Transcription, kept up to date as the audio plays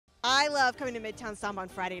I love coming to Midtown Stomp on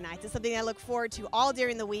Friday nights. It's something I look forward to all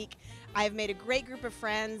during the week. I've made a great group of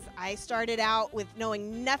friends. I started out with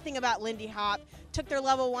knowing nothing about Lindy Hop, took their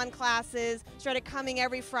level 1 classes, started coming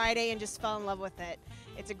every Friday and just fell in love with it.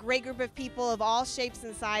 It's a great group of people of all shapes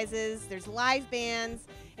and sizes. There's live bands.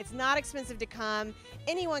 It's not expensive to come.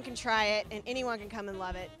 Anyone can try it and anyone can come and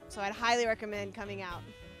love it. So I'd highly recommend coming out.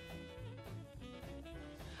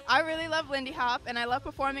 I really love Lindy Hop, and I love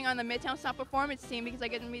performing on the Midtown Stomp performance team because I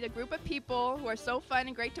get to meet a group of people who are so fun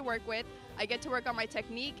and great to work with. I get to work on my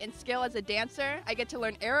technique and skill as a dancer. I get to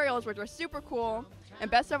learn aerials, which are super cool.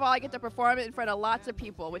 And best of all, I get to perform it in front of lots of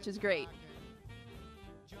people, which is great.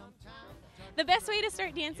 The best way to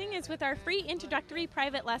start dancing is with our free introductory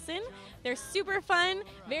private lesson. They're super fun,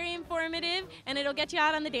 very informative, and it'll get you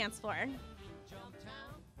out on the dance floor.